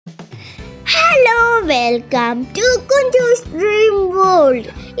Welcome to Kunjus dream world.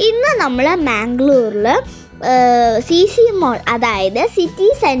 ഇന്ന് നമ്മൾ മാംഗ്ലൂരിൽ CC മോൾ, അതായത് സിറ്റി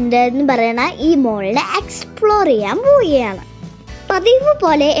സെൻറ്റർ എന്ന് പറയുന്ന ഈ മോളിനെ എക്സ്പ്ലോർ ചെയ്യാൻ പോവുകയാണ്. പതിവ്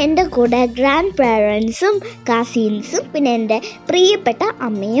പോലെ എൻ്റെ കൂടെ ഗ്രാൻഡ് പേരൻസും കസിൻസും പിന്നെ എൻ്റെ പ്രിയപ്പെട്ട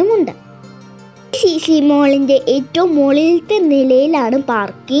അമ്മയുമുണ്ട്. CC മോളിൻ്റെ ഏറ്റവും മുകളിലത്തെ നിലയിലാണ്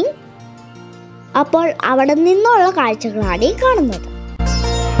പാർക്കിംഗ്. അപ്പോൾ അവിടെ നിന്നുള്ള കാഴ്ചകളാണ് ഈ കാണുന്നത്.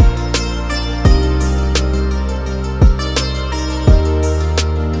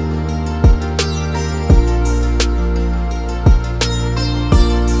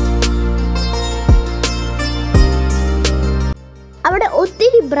 അവിടെ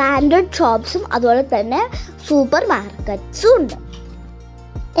ഒത്തിരി ബ്രാൻഡഡ് ഷോപ്സും അതുപോലെ തന്നെ സൂപ്പർ മാർക്കറ്റ്സും ഉണ്ട്.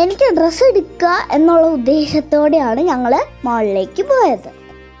 എനിക്ക് ഡ്രസ്സ് എടുക്കുക എന്നുള്ള ഉദ്ദേശത്തോടെയാണ് ഞങ്ങൾ മോളിലേക്ക് പോയത്.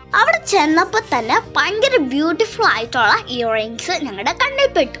 അവിടെ ചെന്നപ്പോൾ തന്നെ ഭയങ്കര ബ്യൂട്ടിഫുൾ ആയിട്ടുള്ള ഇയറിങ്സ് ഞങ്ങളുടെ കണ്ണിൽ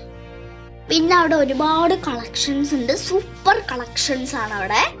പെട്ടു. പിന്നെ അവിടെ ഒരുപാട് കളക്ഷൻസ് ഉണ്ട്, സൂപ്പർ കളക്ഷൻസ് ആണ്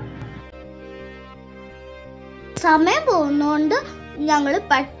അവിടെ. സമയം പോകുന്നതുകൊണ്ട് ഞങ്ങൾ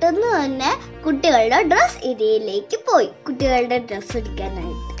പെട്ടെന്ന് തന്നെ കുട്ടികളുടെ ഡ്രസ് ഏരിയയിലേക്ക് പോയി, കുട്ടികളുടെ ഡ്രസ്സ്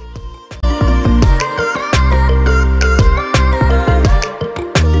എടുക്കാനായിട്ട്.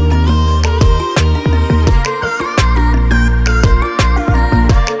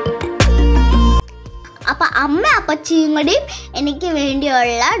 അപ്പൊ അമ്മ അപ്പച്ചിയും കൂടിയും എനിക്ക്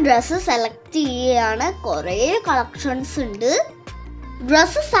വേണ്ടിയുള്ള ഡ്രസ്സ് സെലക്ട് ചെയ്യുകയാണ്. കുറേ കളക്ഷൻസ് ഉണ്ട്.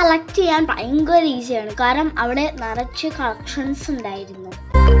 ഡ്രസ്സ് സെലക്ട് ചെയ്യാൻ ഭയങ്കര ഈസിയാണ്, കാരണം അവിടെ നിറച്ച് കളക്ഷൻസ് ഉണ്ടായിരുന്നു.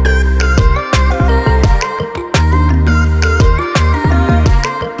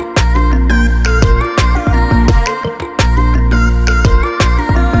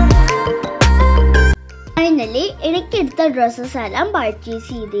 ഫൈനലി എനിക്കെടുത്ത ഡ്രസ്സസ് എല്ലാം പർച്ചേസ്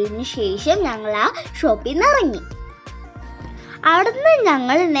ചെയ്തതിന് ശേഷം ഞങ്ങൾ ആ ഷോപ്പിൽ നിന്ന് ഇറങ്ങി. അവിടുന്ന്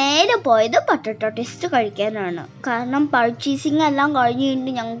ഞങ്ങൾ നേരെ പോയത് പൊട്ടറ്റോ ടോസ്റ്റ് കഴിക്കാനാണ്. കാരണം പർച്ചേസിങ് എല്ലാം കഴിഞ്ഞ്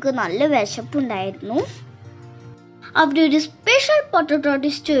കഴിഞ്ഞിട്ട് ഞങ്ങൾക്ക് നല്ല വിശപ്പുണ്ടായിരുന്നു. അവിടെ ഒരു സ്പെഷ്യൽ പൊട്ടറ്റോ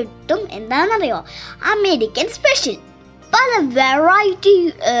ടോസ്റ്റ് കിട്ടും. എന്താണെന്നറിയോ? American special. പല വെറൈറ്റി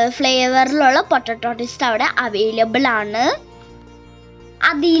ഫ്ലേവറിലുള്ള പൊട്ടറ്റോ ടോസ്റ്റ് അവിടെ അവൈലബിൾ ആണ്.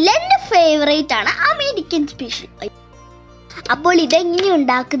 അതിലെൻ്റെ ഫേവറേറ്റ് ആണ് അമേരിക്കൻ സ്പെഷ്യൽ. അപ്പോൾ ഇതെങ്ങനെ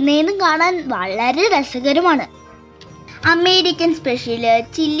ഉണ്ടാക്കുന്നതെന്ന് കാണാൻ വളരെ രസകരമാണ്. American special,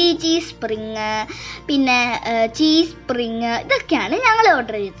 chilli cheese spring, പിന്നെ ചീസ് സ്പ്രിങ്, ഇതൊക്കെയാണ് ഞങ്ങൾ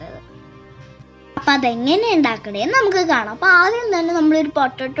ഓർഡർ ചെയ്തത്. അപ്പം അതെങ്ങനെ ഉണ്ടാക്കണേന്ന് നമുക്ക് കാണാം. അപ്പോൾ ആദ്യം തന്നെ നമ്മളൊരു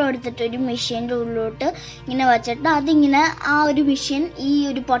പൊട്ടറ്റോ എടുത്തിട്ട് ഒരു മെഷീൻ്റെ ഉള്ളിലോട്ട് ഇങ്ങനെ വെച്ചിട്ട് അതിങ്ങനെ ആ ഒരു മെഷീൻ ഈ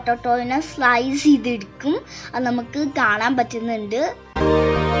ഒരു പൊട്ടറ്റോനെ സ്ലൈസ് ചെയ്തെടുക്കും. അത് നമുക്ക് കാണാൻ പറ്റുന്നുണ്ട്.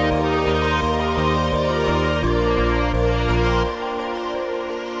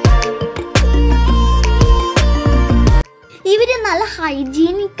 ഇവര് നല്ല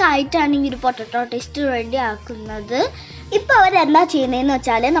ഹൈജീനിക് ആയിട്ടാണ് ഈ ഒരു പൊട്ടറ്റോ ടോസ്റ്റ് റെഡി ആക്കുന്നത്. ഇപ്പം അവരെന്താ ചെയ്യുന്നതെന്ന്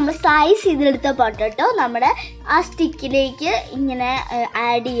വെച്ചാൽ നമ്മൾ സ്ലൈസ് ചെയ്തെടുത്ത പൊട്ടറ്റോ നമ്മുടെ ആ സ്റ്റിക്കിലേക്ക് ഇങ്ങനെ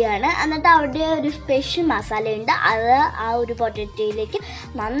ആഡ് ചെയ്യുകയാണ്. എന്നിട്ട് അവിടെ ഒരു സ്പെഷ്യൽ മസാലയുണ്ട്, അത് ആ ഒരു പൊട്ടറ്റോയിലേക്ക്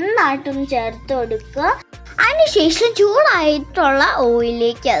നന്നായിട്ടൊന്ന് ചേർത്ത് കൊടുക്കുക. അതിനുശേഷം ചൂടായിട്ടുള്ള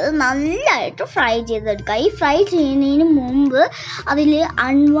ഓയിലേക്ക് അത് നല്ലതായിട്ട് ഫ്രൈ ചെയ്തെടുക്കുക. ഈ ഫ്രൈ ചെയ്യുന്നതിന് മുമ്പ് അതിൽ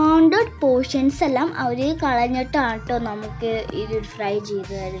അൺവാണ്ടഡ് പോർഷൻസ് എല്ലാം അവർ കളഞ്ഞിട്ടാണ് കേട്ടോ നമുക്ക് ഇത് ഫ്രൈ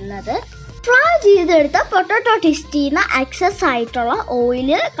ചെയ്ത് തരുന്നത്. ഫ്രൈ ചെയ്തെടുത്ത പൊട്ടറ്റോ ടോസ്റ്റ് ചെയ്യുന്ന എക്സസ് ആയിട്ടുള്ള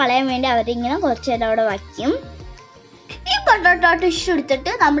ഓയിൽ കളയാൻ വേണ്ടി അവരിങ്ങനെ കുറച്ച് നേരം അവിടെ വയ്ക്കും. ഈ പൊട്ടറ്റോ ടോസ്റ്റ്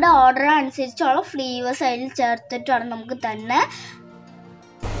എടുത്തിട്ട് നമ്മുടെ ഓർഡർ അനുസരിച്ചുള്ള ഫ്ലേവേഴ്സ് അതിൽ ചേർത്തിട്ടാണ് നമുക്ക് തന്നെ.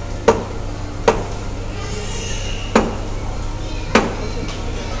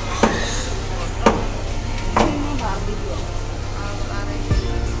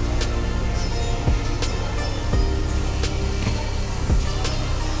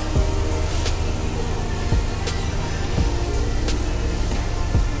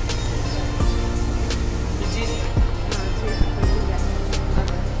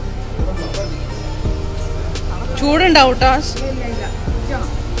 ചൂടുണ്ടാവും കേട്ടോ.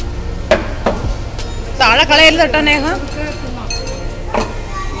 താഴെ കളയരുത് കേട്ടോ നേഹ.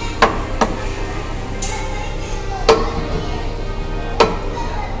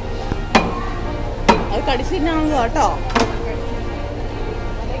 അത് കടിച്ചിട്ടാണല്ലോ കേട്ടോ.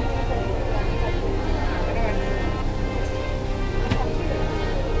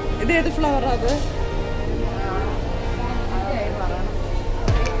 ഇത് ഏത് ഫ്ലവറാ അത്?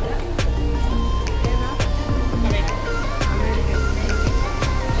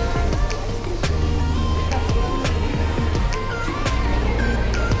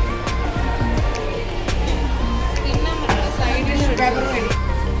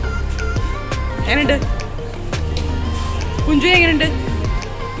 എങ്ങനെയുണ്ട് കുഞ്ചു? എങ്ങനെയുണ്ട്?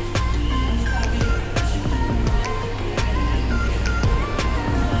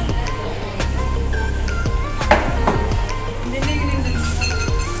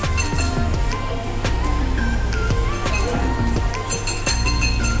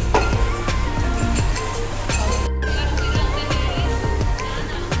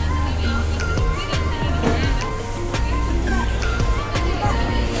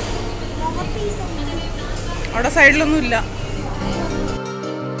 സൈഡിലൊന്നും ഇല്ല.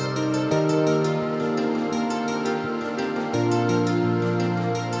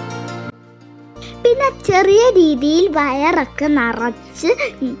 പിന്നെ ചെറിയ രീതിയിൽ വയറൊക്കെ നിറച്ച്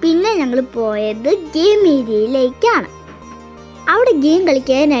പിന്നെ ഞങ്ങൾ പോയത് ഗെയിം ഏരിയയിലേക്കാണ്. അവിടെ ഗെയിം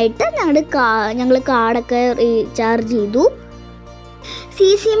കളിക്കാനായിട്ട് ഞങ്ങൾ കാർഡൊക്കെ റീചാർജ് ചെയ്തു.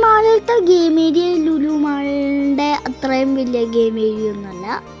 CC മാളിലത്തെ ഗെയിം ഏരിയ ലുലു മാളിൻ്റെ അത്രയും വലിയ ഗെയിം ഏരിയ ഒന്നുമല്ല.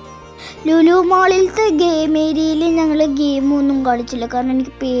 ലുലു മാളിലത്തെ ഗെയിം ഏരിയയിൽ ഞങ്ങൾ ഗെയിമൊന്നും കളിച്ചില്ല, കാരണം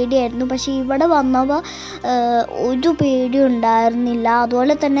എനിക്ക് പേടിയായിരുന്നു. പക്ഷേ ഇവിടെ വന്നപ്പോൾ ഒരു പേടിയും ഉണ്ടായിരുന്നില്ല.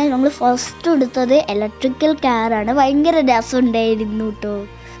 അതുപോലെ തന്നെ ഞങ്ങൾ ഫസ്റ്റ് എടുത്തത് ഇലക്ട്രിക്കൽ കാറാണ്. ഭയങ്കര രസമുണ്ടായിരുന്നു കേട്ടോ.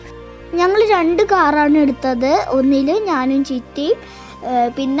 ഞങ്ങൾ 2 കാറാണ് എടുത്തത്. ഒന്നിൽ ഞാനും ചിറ്റിയും,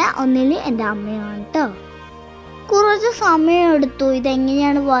 പിന്നെ ഒന്നിൽ എൻ്റെ അമ്മയാണ് കേട്ടോ. കുറച്ച് സമയം എടുത്തു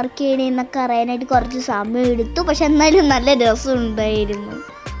ഇതെങ്ങനെയാണ് വർക്ക് ചെയ്യണതെന്നൊക്കെ അറിയാനായിട്ട്. കുറച്ച് സമയം എടുത്തു, പക്ഷെ എന്നാലും നല്ല രസമുണ്ടായിരുന്നു.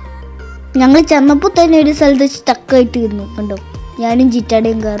 ഞങ്ങൾ ചെന്നപ്പോൾ തന്നെ ഒരു സ്ഥലത്ത് സ്റ്റക്കായിട്ട് ഇരുന്നു കണ്ടോ. ഞാനും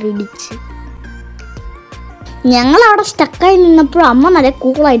ചിറ്റയുടെയും കാർ ഇടിച്ച്. ഞങ്ങളവിടെ സ്റ്റക്കായി നിന്നപ്പോൾ അമ്മ നല്ല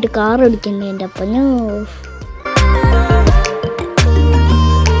കൂളായിട്ട് കാർ ഓടിക്കണ്ടേ എൻ്റെ അപ്പനോ.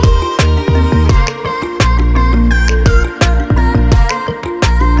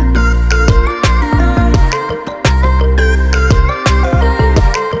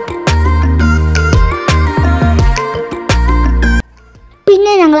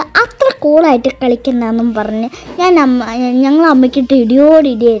 പിന്നെ ഞങ്ങൾ അത്ര കൂളായിട്ട് കളിക്കണ്ടെന്നും പറഞ്ഞ് ഞങ്ങൾ അമ്മയ്ക്കിട്ട്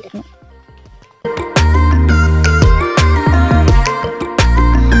ഇടിയോടിടിയായിരുന്നു.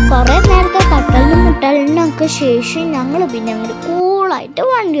 കുറേ നേരത്തെ തട്ടലിനും മുട്ടലിനും ഒക്കെ ശേഷം ഞങ്ങൾ പിന്നെ അങ്ങോട്ട് കൂളായിട്ട്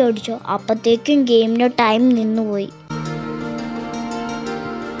വണ്ടി ഓടിച്ചു. അപ്പോഴത്തേക്കും ഗെയിമിൻ്റെ ടൈം നിന്നുപോയി.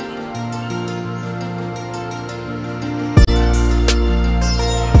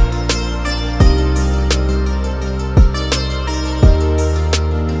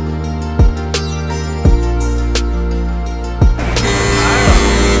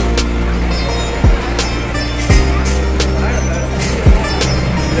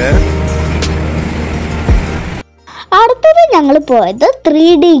 അടുത്തത് ഞങ്ങൾ പോയത്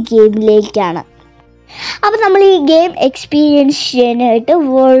 3D ഗെയിമിലേക്കാണ്. അപ്പോൾ നമ്മൾ ഈ ഗെയിം എക്സ്പീരിയൻസ് ചെയ്യാനായിട്ട്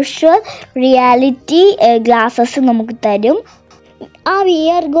വെർച്വൽ റിയാലിറ്റി ഗ്ലാസസ് നമുക്ക് തരും. ആ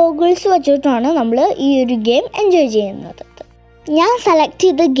VR ഗോഗിൾസ് വെച്ചിട്ടാണ് നമ്മൾ ഈ ഒരു ഗെയിം എൻജോയ് ചെയ്യുന്നത്. ഞാൻ സെലക്ട്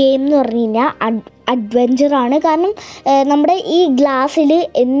ചെയ്ത ഗെയിം എന്ന് പറഞ്ഞു കഴിഞ്ഞാൽ അഡ്വഞ്ചറാണ്. കാരണം നമ്മുടെ ഈ ഗ്ലാസ്സിൽ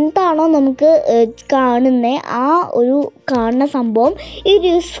എന്താണോ നമുക്ക് കാണുന്നത് ആ ഒരു കാണുന്ന സംഭവം ഈ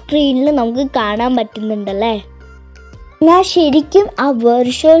ഒരു സ്ക്രീനിൽ നമുക്ക് കാണാൻ പറ്റുന്നുണ്ടല്ലേ. ഞാൻ ശരിക്കും ആ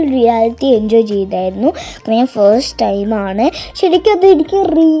വെർച്വൽ റിയാലിറ്റി എൻജോയ് ചെയ്തായിരുന്നു. ഞാൻ ഫസ്റ്റ് ടൈമാണ് ശരിക്കും അത് എനിക്ക്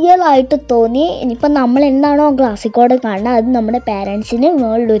റിയൽ ആയിട്ട് തോന്നി. ഇനിയിപ്പോൾ നമ്മൾ എന്താണോ ഗ്ലാസ്സിൽ കൂടെ കാണുന്നത് അത് നമ്മുടെ പാരൻസിന്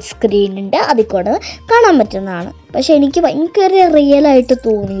മുകളിലൊരു സ്ക്രീനുണ്ട്, അതിൽ കൂടെ കാണാൻ പറ്റുന്നതാണ്. പക്ഷെ എനിക്ക് ഭയങ്കര റിയലായിട്ട്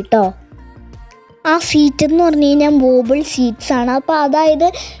തോന്നി കേട്ടോ. ആ സീറ്റ് എന്ന് പറഞ്ഞു കഴിഞ്ഞാൽ മൂവബിൾ സീറ്റ്സ് ആണ്. അപ്പോൾ അതായത്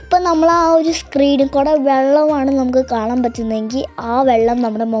ഇപ്പം നമ്മൾ ആ ഒരു സ്ക്രീനിൽ കൂടെ വെള്ളമാണ് നമുക്ക് കാണാൻ പറ്റുന്നതെങ്കിൽ ആ വെള്ളം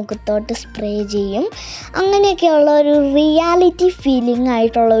നമ്മുടെ മുഖത്തോട്ട് സ്പ്രേ ചെയ്യും. അങ്ങനെയൊക്കെയുള്ള ഒരു റിയാലിറ്റി ഫീലിംഗ്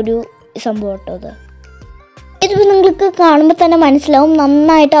ആയിട്ടുള്ളൊരു സംഭവം കേട്ടോ അത്. ഇതിപ്പോൾ നിങ്ങൾക്ക് കാണുമ്പോൾ തന്നെ മനസ്സിലാവും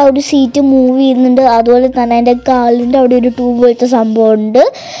നന്നായിട്ട് ആ ഒരു സീറ്റ് മൂവ് ചെയ്യുന്നുണ്ട്. അതുപോലെ തന്നെ അതിൻ്റെ കാലിൻ്റെ അവിടെ ഒരു ട്യൂബ് പോലത്തെ സംഭവമുണ്ട്.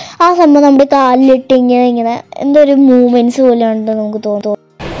 ആ സംഭവം നമ്മുടെ കാലിലിട്ട് ഇങ്ങനെ എന്തോ ഒരു മൂവ്മെൻറ്റ്സ് പോലെ ഉണ്ട് നമുക്ക് തോന്നും.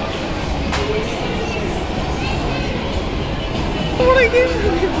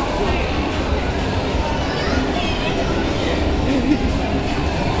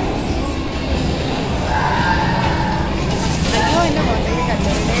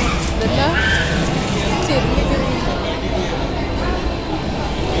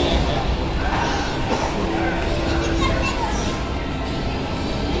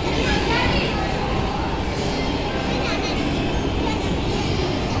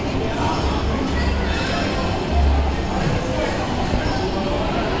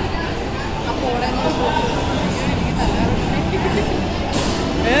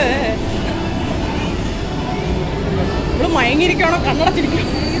 മയങ്ങിയിരിക്കണോ കണ്ണടച്ചിരിക്കണം.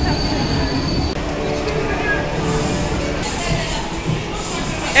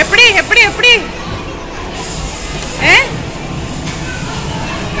 എപ്പടി എപ്പടി എപ്പടി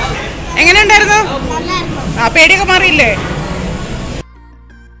എങ്ങനെയുണ്ടായിരുന്നു? ആ പേടിയൊക്കെ മാറിയില്ലേ?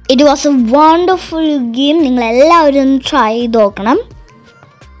 It was A wonderful game. നിങ്ങളെല്ലാവരും ഒന്ന് ട്രൈ ചെയ്ത് നോക്കണം.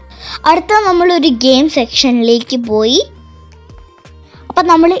 അടുത്ത നമ്മളൊരു ഗെയിം സെക്ഷനിലേക്ക് പോയി. അപ്പം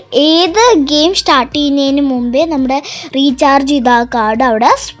നമ്മൾ ഏത് ഗെയിം സ്റ്റാർട്ട് ചെയ്യുന്നതിന് മുമ്പേ നമ്മുടെ റീചാർജ് ചെയ്ത ആ കാർഡ് അവിടെ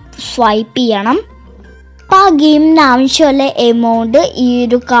സ്വൈപ്പ് ചെയ്യണം. അപ്പോൾ ആ ഗെയിമിന് ആവശ്യമുള്ള എമൗണ്ട് ഈ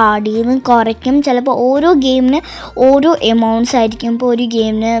ഒരു കാർഡിൽ നിന്ന് കുറയ്ക്കും. ചിലപ്പോൾ ഓരോ ഗെയിമിന് ഓരോ എമൗണ്ട്സ് ആയിരിക്കും. ഇപ്പോൾ ഒരു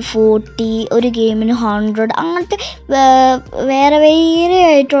ഗെയിമിന് 40, ഒരു ഗെയിമിന് 100, അങ്ങനത്തെ വേറെ വേറെ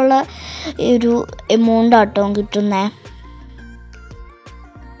ആയിട്ടുള്ള ഒരു എമൗണ്ട് ആട്ടോ കിട്ടുന്നത്.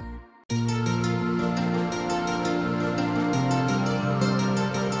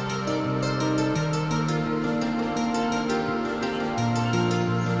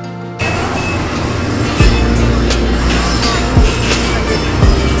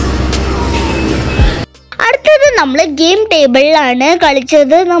 നമ്മൾ ഗെയിം ടേബിളിലാണ്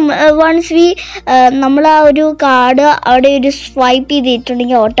കളിച്ചത്. നമ്മൾ ആ ഒരു കാർഡ് അവിടെ ഒരു സ്വൈപ്പ്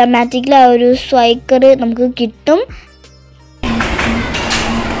ചെയ്തിട്ടുണ്ടെങ്കിൽ ഓട്ടോമാറ്റിക്കലി ആ ഒരു സ്വൈക്കർ നമുക്ക് കിട്ടും.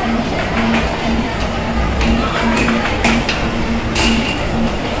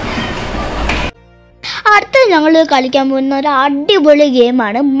 അടുത്ത ഞങ്ങൾ കളിക്കാൻ പോകുന്ന ഒരു അടിപൊളി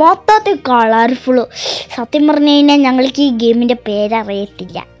ഗെയിമാണ്. മൊത്തത്തിൽ കളർഫുള്ള്. സത്യം പറഞ്ഞു കഴിഞ്ഞാൽ ഞങ്ങൾക്ക് ഈ ഗെയിമിൻ്റെ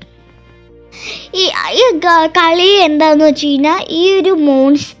പേരറിയത്തില്ല. ഈ കളി എന്താണെന്ന് വെച്ച് കഴിഞ്ഞാൽ ഈ ഒരു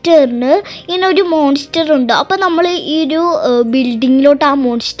മോൺസ്റ്ററിന് ഇങ്ങനെ ഒരു മോൺസ്റ്റർ ഉണ്ട്. അപ്പോൾ നമ്മൾ ഈ ഒരു ബിൽഡിങ്ങിലോട്ട് ആ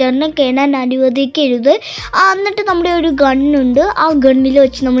മോൺസ്റ്ററിനെ കയറാൻ അനുവദിക്കരുത്. എന്നിട്ട് നമ്മുടെ ഒരു ഗണ്ണുണ്ട്, ആ ഗണ്ണിൽ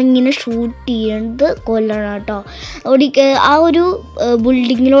വെച്ച് നമ്മളിങ്ങനെ ഷൂട്ട് ചെയ്യണത് കൊല്ലണം കേട്ടോ. ആ ഒരു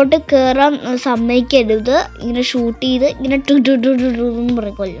ബിൽഡിങ്ങിലോട്ട് കയറാൻ സമ്മതിക്കരുത്. ഇങ്ങനെ ഷൂട്ട് ചെയ്ത് ഇങ്ങനെ എന്ന്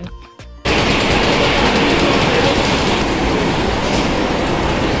പറഞ്ഞ് കൊല്ലണം.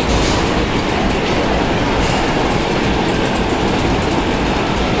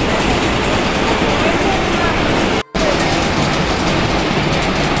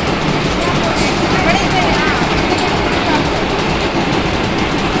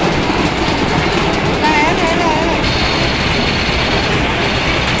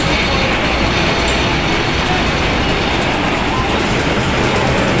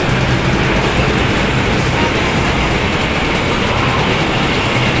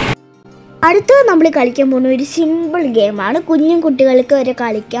 അടുത്തത് നമ്മൾ കളിക്കാൻ പോകുന്ന ഒരു സിമ്പിൾ ഗെയിമാണ്. കുഞ്ഞു കുട്ടികൾക്ക് വരെ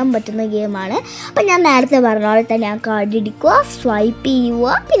കളിക്കാൻ പറ്റുന്ന ഗെയിമാണ്. അപ്പം ഞാൻ നേരത്തെ പറഞ്ഞ പോലെ തന്നെ ആ കാർഡ് എടുക്കുക, സ്വൈപ്പ്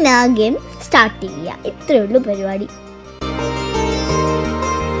ചെയ്യുക, പിന്നെ ആ ഗെയിം സ്റ്റാർട്ട് ചെയ്യുക. ഇത്രയേ ഉള്ളൂ പരിപാടി.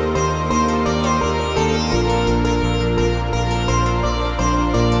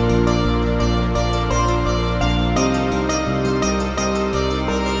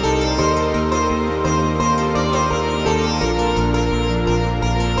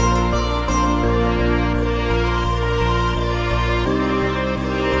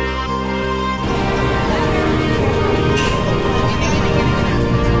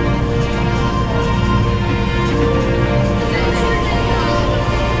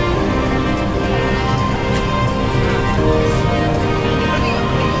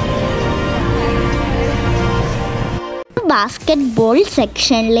 ബാസ്കറ്റ് ബോൾ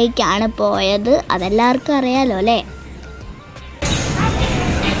സെക്ഷനിലേക്കാണ് പോയത്. അതെല്ലാവർക്കും അറിയാലോ അല്ലേ?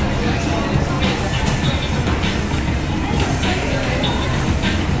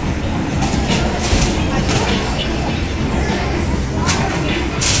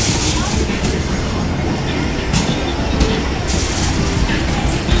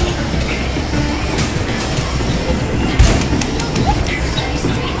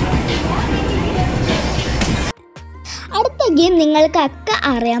 ഗെയിം നിങ്ങൾക്കൊക്കെ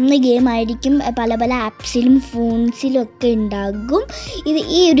അറിയാവുന്ന ഗെയിം ആയിരിക്കും. പല പല ആപ്സിലും ഫോൺസിലും ഒക്കെ ഉണ്ടാകും.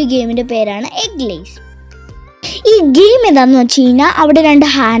 ഈ ഒരു ഗെയിമിൻ്റെ പേരാണ് എഗ് ലേസ്. ഈ ഗെയിം എന്താണെന്ന് വെച്ച് കഴിഞ്ഞാൽ അവിടെ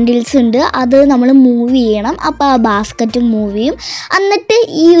 2 ഹാൻഡിൽസ് ഉണ്ട്. അത് നമ്മൾ മൂവ് ചെയ്യണം. അപ്പോൾ ആ ബാസ്ക്കറ്റ് മൂവ് ചെയ്യും. എന്നിട്ട്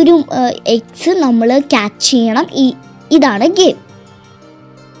ഈ ഒരു എഗ്സ് നമ്മൾ ക്യാച്ച് ചെയ്യണം. ഇതാണ് ഗെയിം.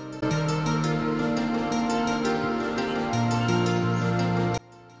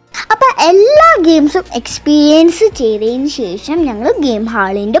 അപ്പോൾ എല്ലാ ഗെയിംസും എക്സ്പീരിയൻസ് ചെയ്തതിന് ശേഷം ഞങ്ങൾ ഗെയിം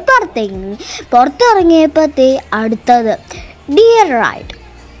ഹാളിൻ്റെ പുറത്തിറങ്ങിയപ്പോഴത്തെ അടുത്തത് ഡിയർ റൈഡ്.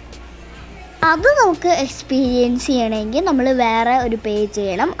 അത് നമുക്ക് എക്സ്പീരിയൻസ് ചെയ്യണമെങ്കിൽ നമ്മൾ വേറെ ഒരു പേ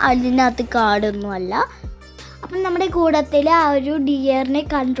ചെയ്യണം. അതിനകത്ത് കാർഡൊന്നുമല്ല. അപ്പം നമ്മുടെ കൂട്ടത്തിൽ ആ ഒരു ഡിയറിനെ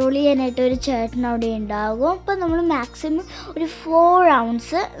കൺട്രോൾ ചെയ്യാനായിട്ട് ഒരു ചേട്ടൻ അവിടെ ഉണ്ടാകും. അപ്പം നമ്മൾ മാക്സിമം ഒരു 4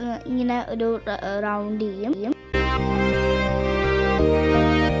 റൗണ്ട്സ് ഇങ്ങനെ ഒരു റൗണ്ട് ചെയ്യും.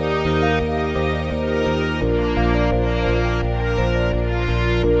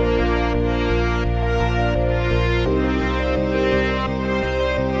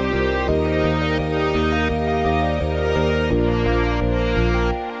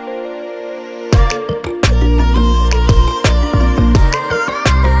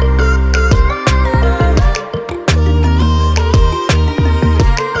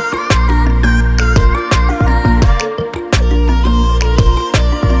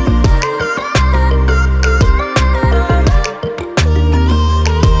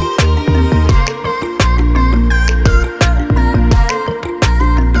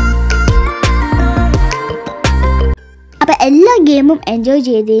 അപ്പോൾ എല്ലാ ഗെയിമും എൻജോയ്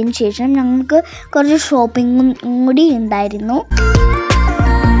ചെയ്തതിന് ശേഷം ഞങ്ങൾക്ക് കുറച്ച് ഷോപ്പിങ്ങും കൂടി ഉണ്ടായിരുന്നു.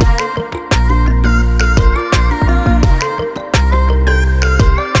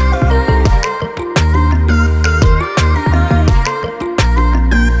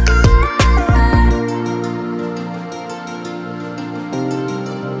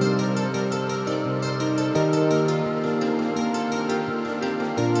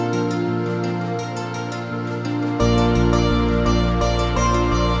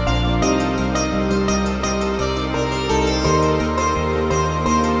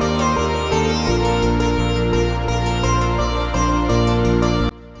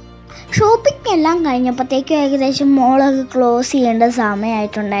 ഷോപ്പിംഗ് എല്ലാം കഴിഞ്ഞപ്പോഴത്തേക്കും ഏകദേശം മോളൊക്കെ ക്ലോസ് ചെയ്യേണ്ട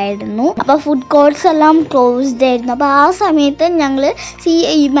സമയമായിട്ടുണ്ടായിരുന്നു. അപ്പോൾ ഫുഡ് കോർട്ട്സ് എല്ലാം ക്ലോസ്ഡ് ആയിരുന്നു. അപ്പോൾ ആ സമയത്ത് ഞങ്ങൾ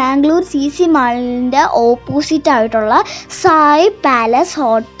മാംഗ്ലൂർ CC മാളിൻ്റെ ഓപ്പോസിറ്റ് ആയിട്ടുള്ള സായ് പാലസ്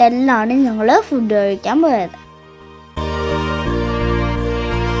ഹോട്ടലിലാണ് ഞങ്ങൾ ഫുഡ് കഴിക്കാൻ പോയത്.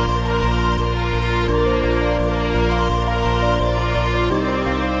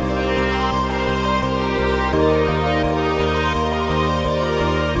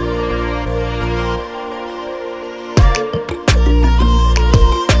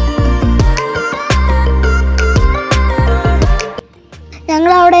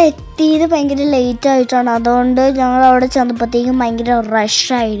 ഞങ്ങളവിടെ എത്തിയത് ഭയങ്കര ലേറ്റ് ആയിട്ടാണ്. അതുകൊണ്ട് ഞങ്ങളവിടെ ചെന്നപ്പോഴത്തേക്കും ഭയങ്കര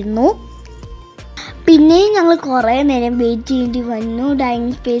റഷായിരുന്നു. പിന്നെയും ഞങ്ങൾ കുറേ നേരം വെയിറ്റ് ചെയ്യേണ്ടി വന്നു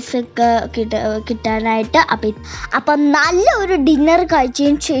ഡൈനിങ് സ്പേസ് ഒക്കെ കിട്ടാനായിട്ട്. അപ്പം നല്ലൊരു ഡിന്നർ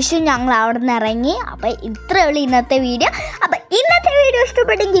കഴിച്ചതിന് ശേഷം ഞങ്ങൾ അവിടെ നിന്ന് ഇറങ്ങി. അപ്പം ഇത്രയുള്ള ഇന്നത്തെ വീഡിയോ. അപ്പം ഇന്നത്തെ വീഡിയോ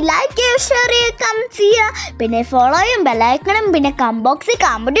ഇഷ്ടപ്പെട്ടെങ്കിൽ ലൈക്ക് ചെയ്യുക, ഷെയർ ചെയ്യുക, കമന്റ് ചെയ്യുക, പിന്നെ ഫോളോ ചെയ്യും, ബെല്ലൈക്കണം, പിന്നെ കമന്റ് ബോക്സിൽ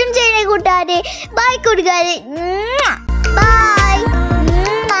കമന്റും ചെയ്യണേ കൂട്ടുകാരെ. ബൈ കൂട്ടുകാരെ, ബൈ.